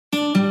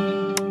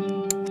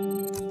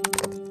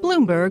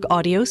Bloomberg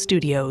Audio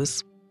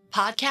Studios.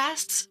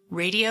 Podcasts,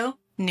 radio,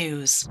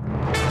 news.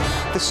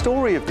 The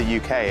story of the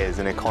UK is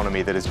an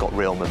economy that has got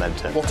real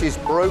momentum. What is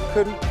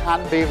broken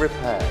can be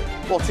repaired.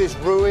 What is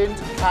ruined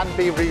can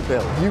be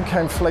rebuilt. UK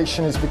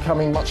inflation is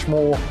becoming much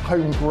more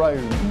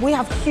homegrown. We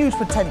have huge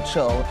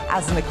potential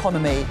as an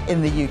economy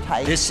in the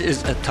UK. This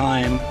is a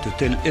time to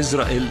tell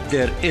Israel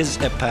there is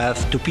a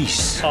path to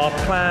peace. Our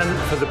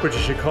plan for the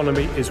British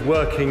economy is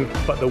working,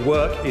 but the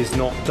work is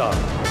not done.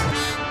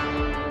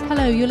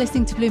 Hello, you're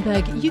listening to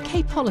Bloomberg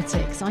UK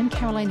Politics. I'm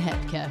Caroline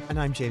Hepker. And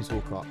I'm James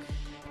Woolcock.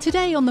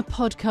 Today on the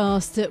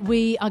podcast,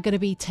 we are going to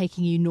be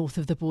taking you north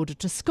of the border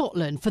to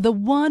Scotland for the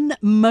one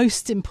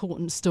most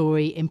important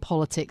story in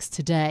politics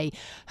today.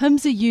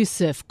 Humza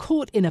Yousaf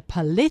caught in a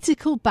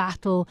political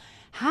battle.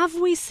 Have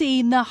we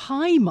seen the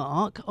high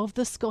mark of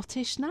the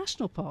Scottish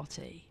National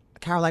Party?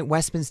 Caroline,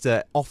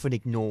 Westminster often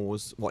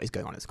ignores what is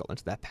going on in Scotland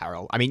to their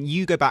peril. I mean,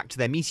 you go back to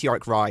their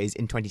meteoric rise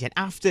in 2010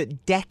 after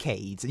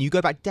decades, and you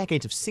go back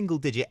decades of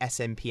single-digit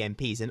SNP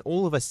MPs, and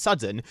all of a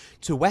sudden,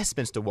 to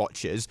Westminster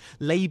watchers,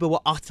 Labour were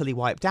utterly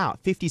wiped out.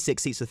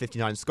 56 seats of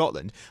 59 in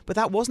Scotland. But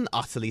that wasn't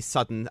utterly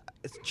sudden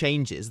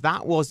changes.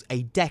 That was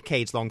a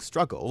decades-long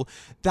struggle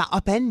that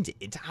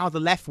upended how the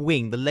left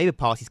wing, the Labour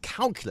Party's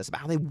calculus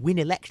about how they win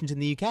elections in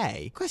the UK.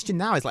 The question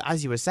now is,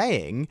 as you were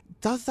saying,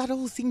 does that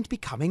all seem to be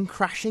coming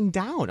crashing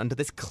down under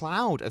this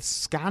cloud of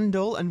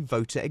scandal and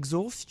voter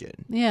exhaustion?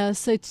 Yeah,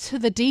 so to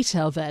the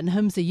detail then,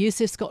 Humza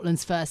Yousaf,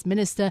 Scotland's First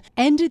Minister,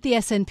 ended the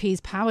SNP's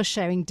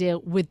power-sharing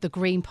deal with the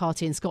Green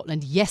Party in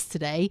Scotland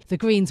yesterday. The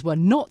Greens were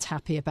not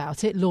happy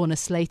about it. Lorna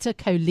Slater,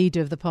 co-leader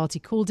of the party,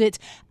 called it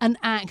an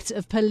act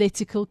of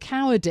political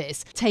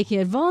cowardice. Taking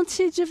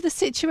advantage of the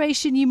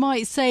situation, you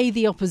might say,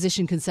 the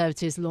opposition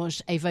Conservatives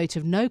launched a vote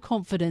of no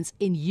confidence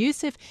in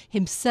Yousaf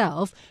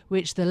himself,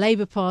 which the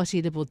Labour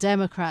Party, Liberal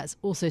Democrats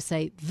also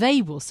say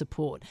they will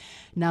support.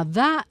 Now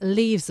that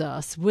leaves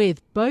us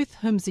with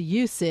both Humza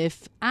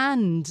Yousaf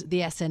and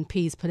the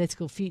SNP's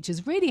political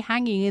futures really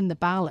hanging in the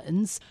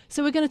balance.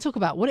 So we're going to talk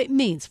about what it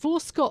means for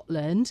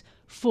Scotland,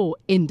 for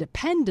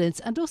independence,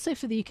 and also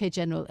for the UK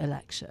general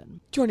election.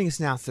 Joining us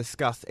now to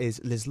discuss is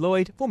Liz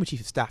Lloyd, former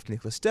Chief of Staff to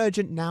Nicola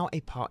Sturgeon, now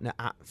a partner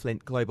at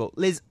Flint Global.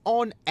 Liz,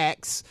 on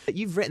X,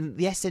 you've written that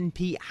the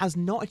SNP has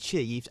not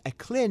achieved a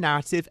clear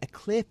narrative, a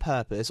clear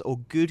purpose, or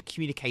good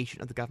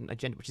communication of the government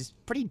agenda, which is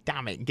pretty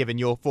damning given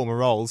your former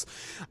roles.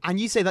 And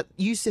you say that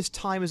Yousaf's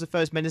time as a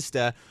First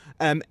Minister,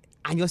 and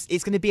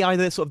it's going to be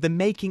either sort of the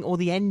making or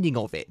the ending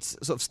of it,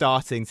 sort of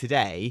starting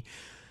today.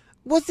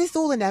 Was this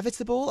all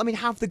inevitable? I mean,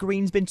 have the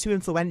Greens been too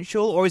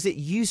influential, or is it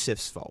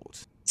Yousaf's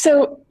fault?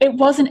 So it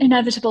wasn't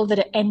inevitable that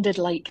it ended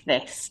like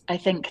this. I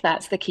think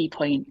that's the key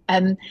point.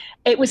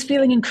 It was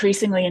feeling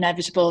increasingly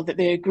inevitable that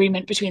the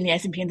agreement between the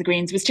SNP and the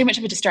Greens was too much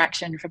of a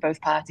distraction for both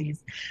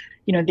parties.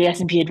 You know, the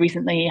SNP had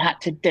recently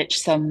had to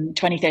ditch some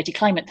 2030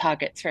 climate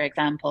targets, for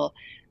example,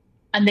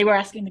 and they were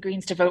asking the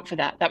Greens to vote for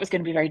that. That was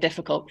going to be very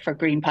difficult for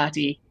Green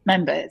Party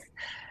members.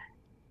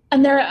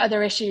 And there are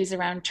other issues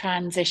around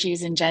trans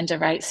issues and gender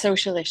rights,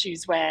 social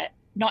issues where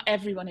not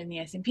everyone in the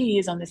SNP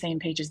is on the same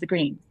page as the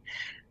Greens.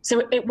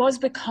 So it was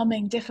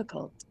becoming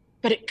difficult,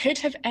 but it could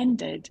have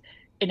ended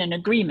in an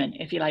agreement,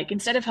 if you like.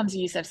 Instead of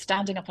Humza Yousaf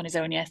standing up on his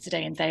own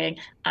yesterday and saying,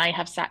 I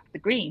have sacked the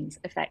Greens,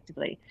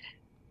 effectively,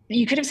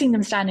 you could have seen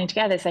them standing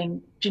together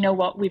saying, do you know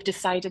what, we've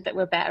decided that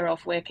we're better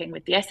off working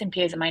with the SNP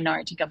as a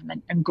minority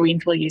government and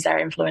Greens will use our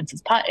influence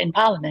in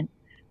Parliament.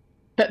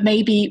 But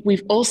maybe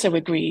we've also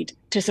agreed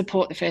to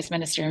support the First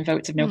Minister in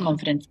votes of no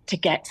confidence to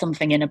get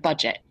something in a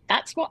budget.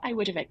 That's what I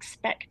would have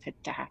expected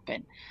to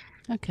happen.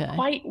 Okay.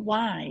 Quite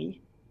why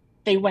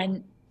they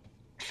went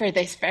for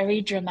this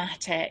very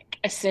dramatic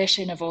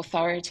assertion of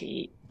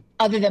authority,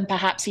 other than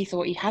perhaps he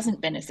thought he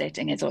hasn't been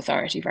asserting his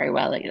authority very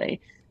well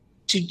lately,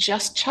 to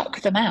just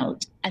chuck them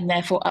out and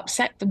therefore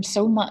upset them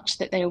so much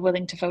that they are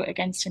willing to vote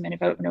against him in a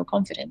vote of no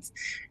confidence.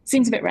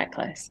 Seems a bit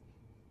reckless.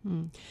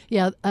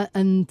 Yeah,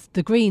 and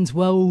the Greens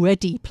were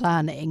already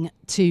planning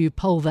to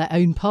poll their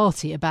own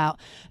party about,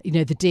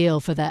 the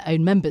deal for their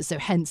own members. So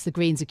hence the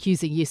Greens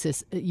accusing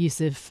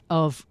Yousaf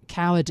of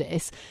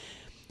cowardice.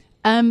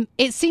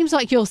 It seems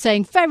like you're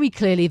saying very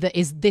clearly that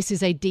this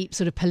is a deep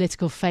sort of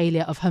political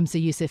failure of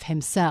Humza Yousaf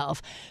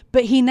himself.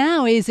 But he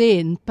now is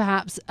in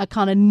perhaps a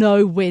kind of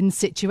no-win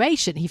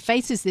situation. He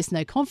faces this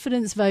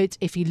no-confidence vote.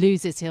 If he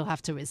loses, he'll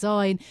have to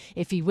resign.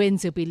 If he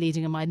wins, he'll be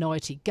leading a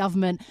minority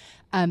government.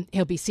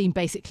 He'll be seen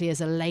basically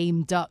as a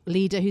lame duck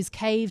leader who's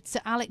caved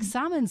to Alex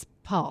Salmond's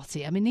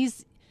party. I mean,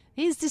 this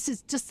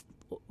is just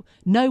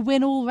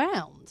no-win all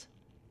round.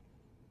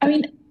 I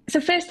mean, so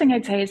first thing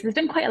I'd say is there's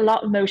been quite a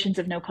lot of motions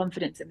of no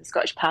confidence in the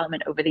Scottish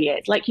Parliament over the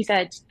years. Like you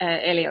said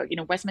earlier,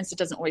 Westminster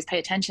doesn't always pay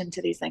attention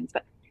to these things,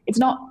 but it's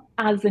not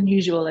as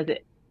unusual as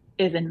it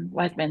is in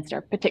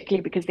Westminster,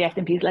 particularly because the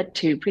SNP has led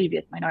two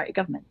previous minority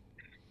governments.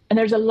 And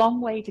there's a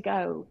long way to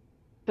go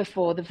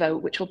before the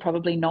vote, which will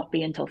probably not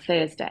be until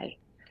Thursday.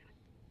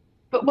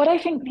 But what I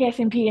think the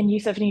SNP and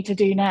Yousaf need to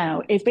do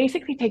now is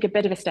basically take a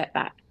bit of a step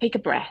back, take a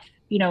breath.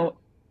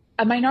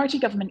 A minority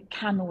government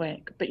can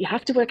work, but you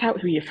have to work out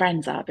who your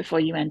friends are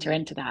before you enter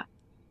into that.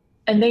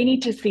 And they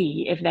need to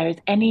see if there is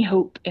any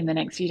hope in the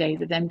next few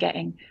days of them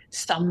getting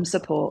some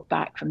support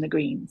back from the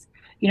Greens.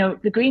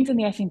 The Greens and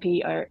the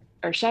SNP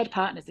are shared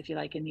partners, if you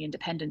like, in the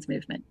independence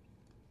movement.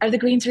 Are the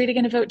Greens really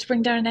going to vote to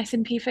bring down an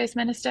SNP First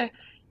Minister?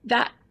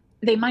 That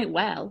they might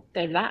well.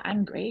 They're that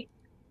angry.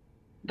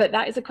 But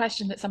that is a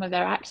question that some of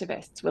their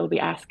activists will be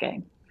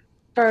asking.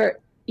 For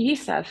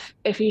Yousaf,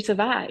 if he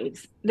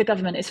survives, the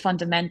government is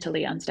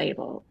fundamentally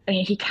unstable. I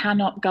mean, he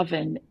cannot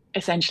govern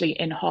essentially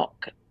in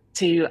hoc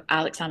to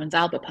Alex Salmond's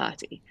Alba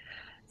party.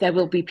 There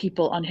will be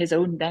people on his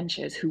own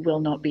benches who will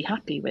not be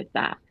happy with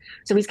that.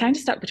 So he's kind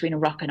of stuck between a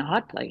rock and a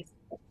hard place.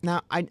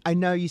 Now, I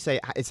know you say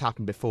it's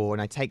happened before,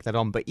 and I take that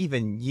on, but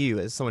even you,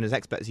 as someone as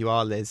expert as you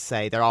are, Liz,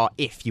 say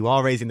you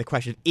are raising the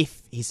question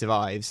if he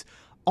survives.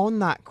 On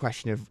that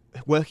question of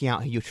working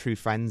out who your true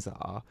friends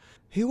are,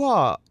 who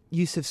are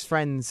Yousaf's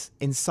friends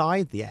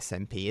inside the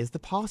SNP? Is the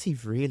party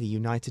really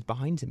united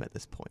behind him at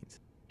this point?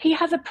 He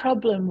has a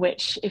problem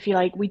which, if you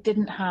like, we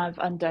didn't have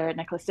under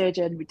Nicola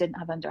Sturgeon, we didn't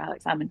have under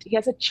Alex Salmond. He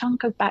has a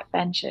chunk of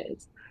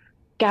backbenchers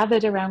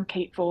gathered around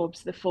Kate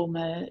Forbes, the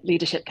former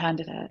leadership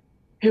candidate,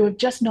 who have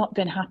just not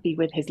been happy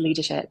with his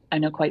leadership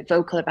and are quite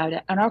vocal about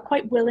it and are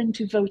quite willing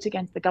to vote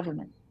against the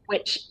government,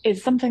 which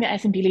is something that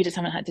SNP leaders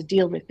haven't had to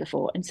deal with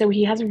before. And so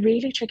he has a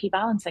really tricky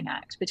balancing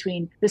act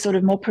between the sort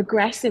of more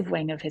progressive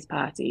wing of his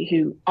party,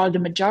 who are the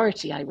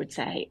majority, I would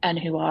say, and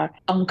who are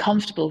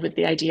uncomfortable with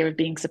the idea of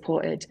being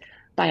supported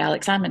by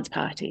Alex Salmond's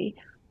party,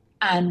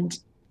 and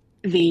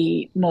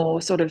the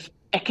more sort of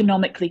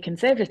economically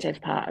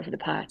conservative part of the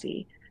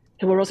party,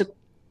 who are also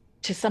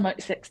to some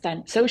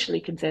extent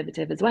socially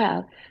conservative as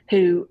well,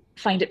 who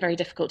find it very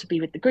difficult to be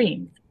with the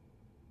Greens.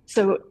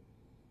 So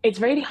it's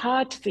really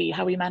hard to see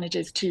how he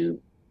manages to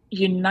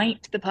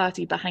unite the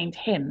party behind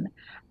him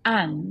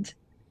and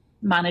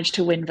manage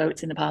to win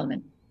votes in the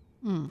parliament.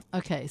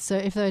 Okay, so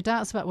if there are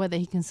doubts about whether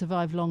he can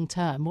survive long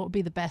term, what would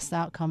be the best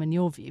outcome in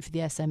your view for the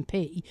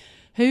SNP?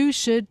 Who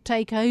should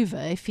take over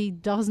if he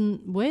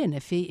doesn't win,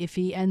 if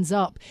he ends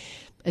up,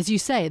 as you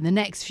say, in the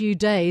next few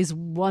days,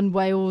 one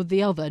way or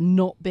the other,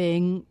 not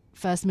being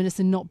First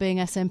Minister, not being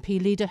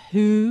SNP leader?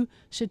 Who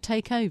should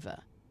take over?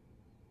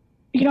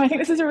 I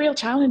think this is a real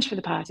challenge for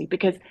the party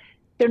because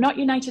they're not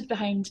united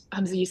behind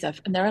Humza Yousaf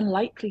and they're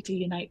unlikely to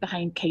unite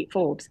behind Kate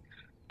Forbes.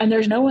 And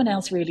there's no one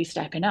else really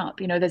stepping up.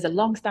 There's a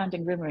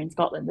long-standing rumour in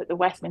Scotland that the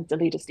Westminster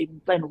leader,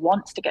 Stephen Flynn,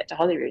 wants to get to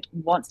Holyrood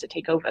and wants to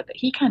take over, but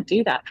he can't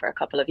do that for a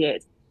couple of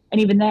years.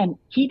 And even then,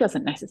 he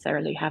doesn't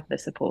necessarily have the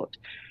support.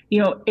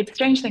 It's a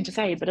strange thing to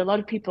say, but a lot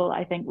of people,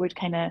 I think, would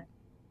kind of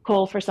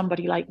call for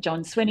somebody like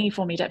John Swinney,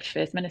 former Deputy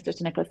First Minister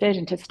to Nicola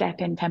Sturgeon, to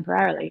step in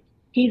temporarily.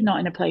 He's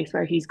not in a place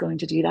where he's going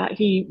to do that.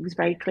 He was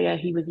very clear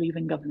he was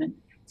leaving government.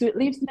 So it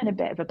leaves him in a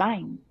bit of a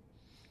bind.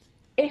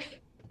 If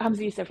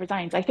Humza Yousaf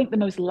resigns, I think the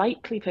most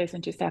likely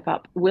person to step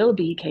up will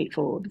be Kate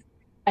Forbes.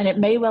 And it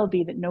may well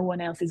be that no one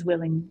else is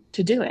willing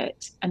to do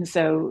it. And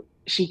so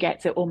she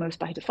gets it almost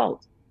by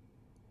default.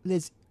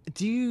 Liz,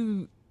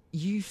 do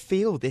you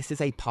feel this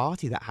is a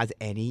party that has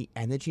any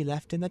energy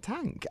left in the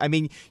tank? I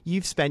mean,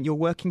 you've spent your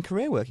working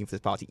career working for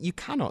this party. You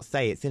cannot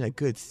say it's in a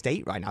good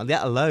state right now,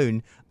 let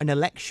alone an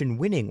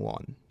election-winning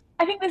one.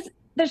 I think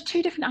there's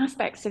two different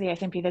aspects to the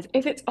SNP.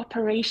 Is its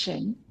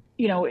operation,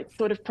 its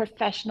sort of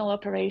professional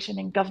operation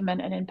in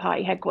government and in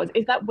party headquarters,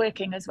 is that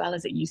working as well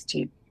as it used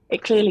to?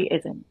 It clearly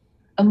isn't.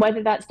 And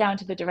whether that's down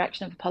to the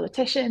direction of the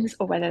politicians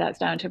or whether that's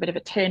down to a bit of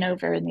a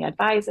turnover in the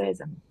advisors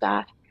and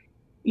staff,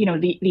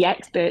 the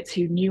experts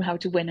who knew how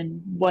to win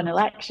and won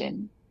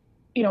election,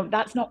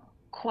 that's not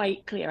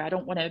quite clear. I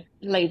don't want to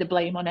lay the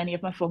blame on any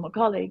of my former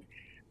colleagues,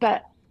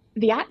 but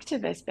the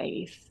activist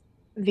base,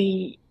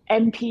 the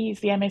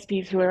MPs, the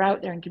MSPs who are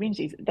out there in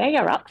communities, they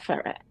are up for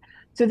it.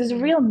 So there's a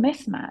real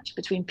mismatch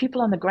between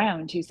people on the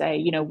ground who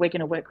say, we're going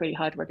to work really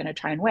hard, we're going to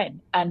try and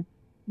win, and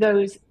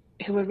those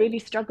who are really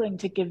struggling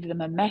to give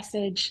them a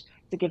message,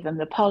 to give them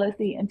the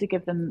policy, and to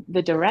give them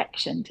the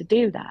direction to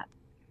do that.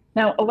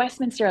 Now, a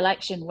Westminster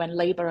election when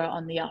Labour are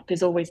on the up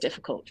is always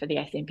difficult for the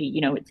SNP.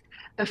 It's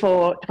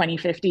before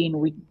 2015,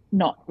 we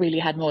not really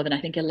had more than,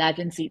 I think,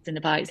 11 seats in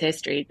the party's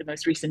history. The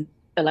most recent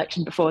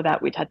election before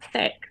that, we'd had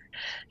 6.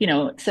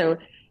 So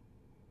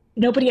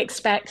nobody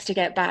expects to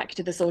get back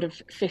to the sort of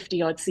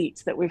 50-odd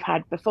seats that we've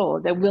had before.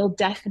 There will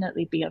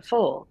definitely be a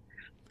fall.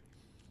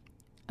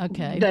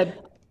 Okay. The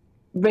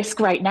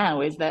risk right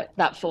now is that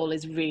that fall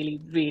is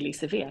really, really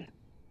severe.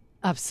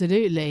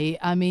 Absolutely.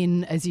 I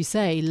mean, as you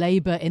say,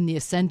 Labour in the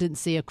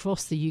ascendancy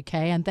across the UK,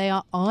 and they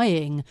are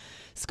eyeing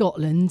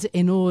Scotland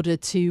in order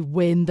to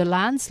win the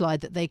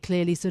landslide that they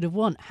clearly sort of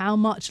want. How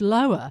much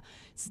lower?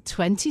 Is it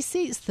 20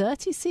 seats,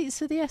 30 seats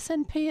for the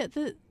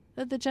SNP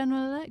at the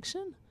general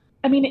election?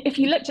 I mean, if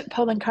you looked at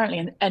polling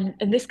currently, and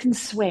this can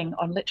swing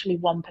on literally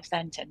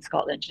 1% in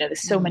Scotland,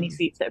 there's so many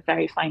seats that are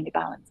very finely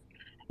balanced.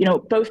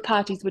 Both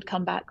parties would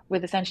come back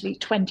with essentially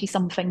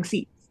 20-something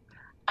seats.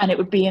 And it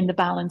would be in the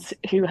balance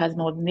who has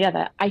more than the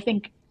other. I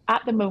think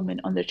at the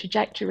moment, on the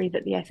trajectory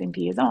that the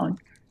SNP is on,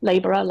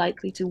 Labour are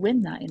likely to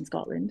win that in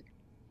Scotland.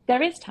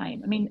 There is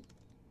time. I mean,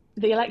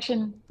 the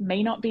election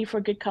may not be for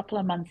a good couple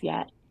of months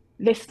yet.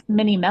 this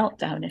mini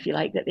meltdown, if you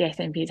like, that the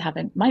SNP is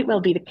having might well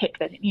be the kick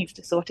that it needs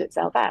to sort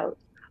itself out.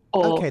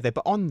 Or okay, though,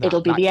 but on that,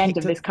 it'll be the end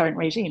of this current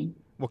regime.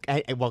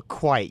 Well,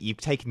 quite. You've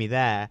taken me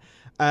there.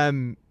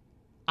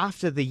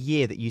 After the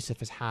year that Yousaf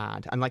has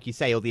had, and like you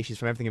say, all the issues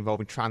from everything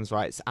involving trans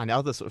rights and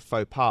other sort of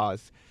faux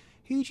pas,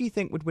 who do you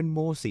think would win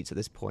more seats at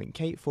this point,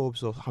 Kate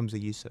Forbes or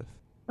Humza Yousaf?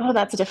 Oh,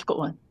 that's a difficult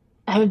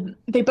one.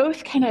 They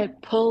both kind of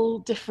pull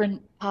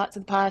different parts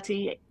of the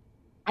party.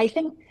 I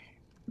think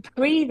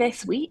pre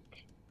this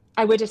week,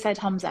 I would have said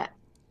Humza.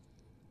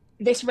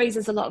 This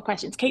raises a lot of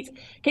questions. Kate's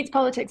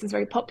politics is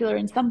very popular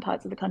in some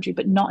parts of the country,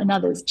 but not in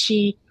others.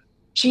 She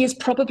is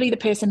probably the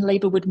person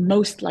Labour would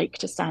most like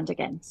to stand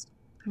against.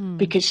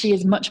 Because she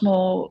is much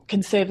more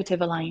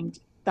conservative aligned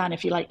than,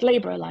 if you like,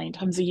 Labour aligned.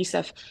 Humza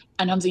Yousaf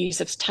and Humza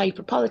Yousaf's type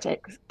of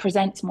politics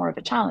presents more of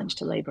a challenge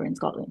to Labour in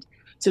Scotland.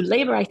 So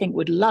Labour, I think,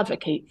 would love a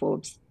Kate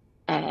Forbes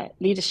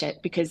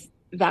leadership because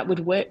that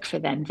would work for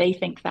them. They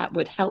think that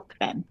would help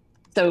them.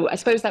 So I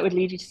suppose that would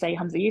lead you to say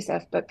Humza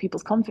Yousaf, but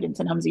people's confidence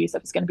in Humza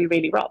Yousaf is going to be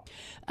really rocked.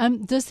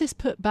 Does this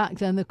put back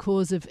then the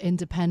cause of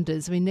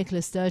independence? I mean,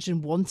 Nicola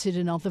Sturgeon wanted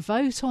another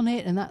vote on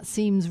it, and that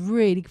seems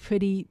really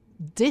pretty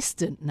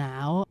distant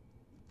now.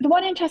 The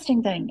one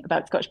interesting thing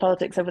about Scottish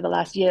politics over the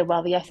last year,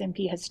 while the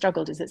SNP has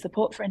struggled, is that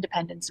support for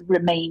independence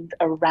remained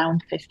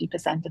around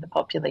 50% of the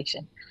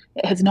population.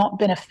 It has not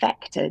been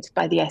affected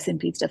by the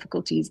SNP's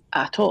difficulties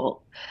at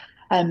all.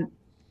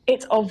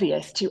 It's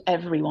obvious to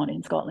everyone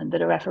in Scotland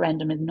that a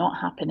referendum is not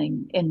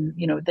happening in,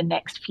 the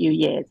next few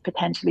years,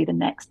 potentially the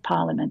next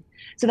parliament.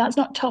 So that's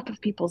not top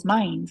of people's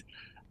minds,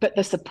 but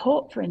the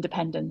support for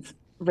independence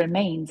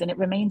remains, and it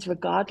remains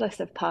regardless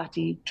of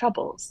party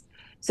troubles.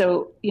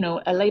 So,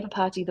 a Labour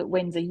Party that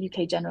wins a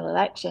UK general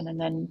election and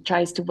then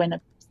tries to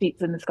win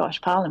seats in the Scottish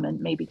Parliament,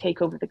 maybe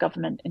take over the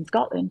government in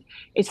Scotland,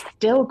 is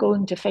still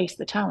going to face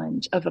the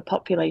challenge of a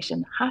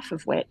population, half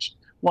of which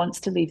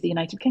wants to leave the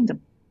United Kingdom.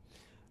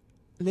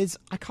 Liz,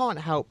 I can't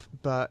help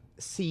but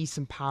see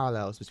some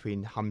parallels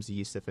between Humza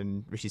Yousaf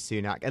and Rishi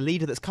Sunak, a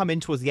leader that's come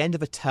in towards the end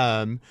of a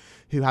term,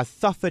 who has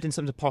suffered in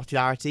terms of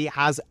popularity,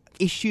 has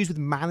issues with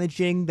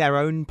managing their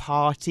own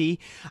party,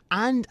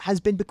 and has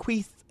been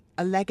bequeathed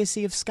a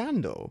legacy of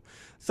scandal.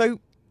 So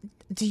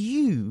do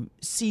you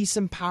see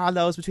some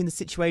parallels between the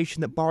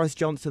situation that Boris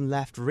Johnson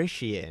left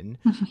Rishi in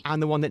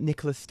and the one that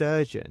Nicola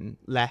Sturgeon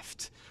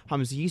left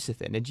Humza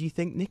Yousaf in? And do you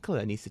think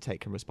Nicola needs to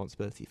take some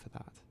responsibility for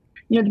that?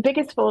 The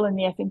biggest fall in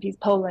the SNP's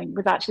polling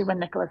was actually when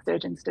Nicola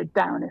Sturgeon stood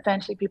down.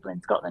 Essentially, people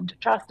in Scotland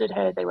trusted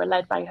her, they were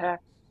led by her,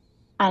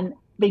 and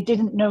they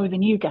didn't know the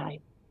new guy.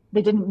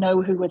 They didn't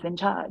know who was in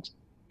charge.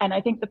 And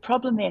I think the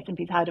problem the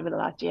SNP's had over the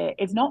last year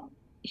is not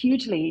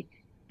hugely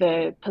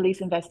the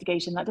police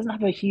investigation. That doesn't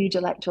have a huge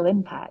electoral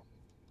impact.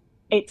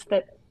 It's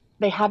that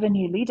they have a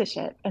new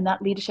leadership, and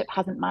that leadership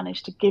hasn't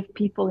managed to give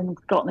people in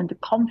Scotland the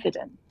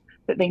confidence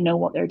that they know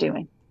what they're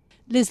doing.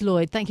 Liz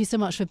Lloyd, thank you so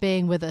much for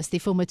being with us. The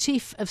former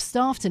Chief of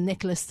Staff to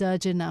Nicola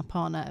Sturgeon, now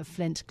partner of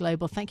Flint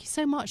Global. Thank you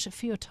so much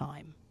for your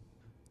time.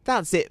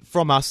 That's it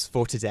from us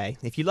for today.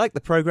 If you like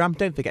the programme,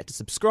 don't forget to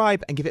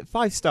subscribe and give it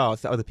 5 stars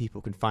so other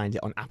people can find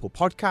it on Apple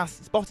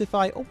Podcasts,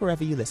 Spotify or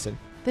wherever you listen.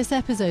 This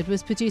episode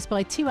was produced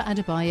by Tiwa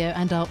Adebayo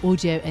and our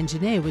audio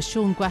engineer was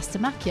Sean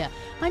Guastamakia.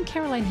 I'm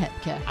Caroline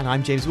Hepker. And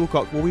I'm James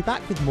Woolcock. We'll be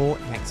back with more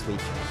next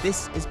week.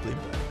 This is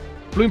Bloomberg.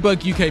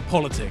 Bloomberg UK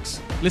Politics.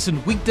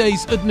 Listen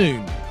weekdays at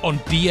noon on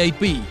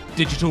DAB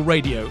Digital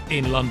Radio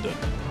in London.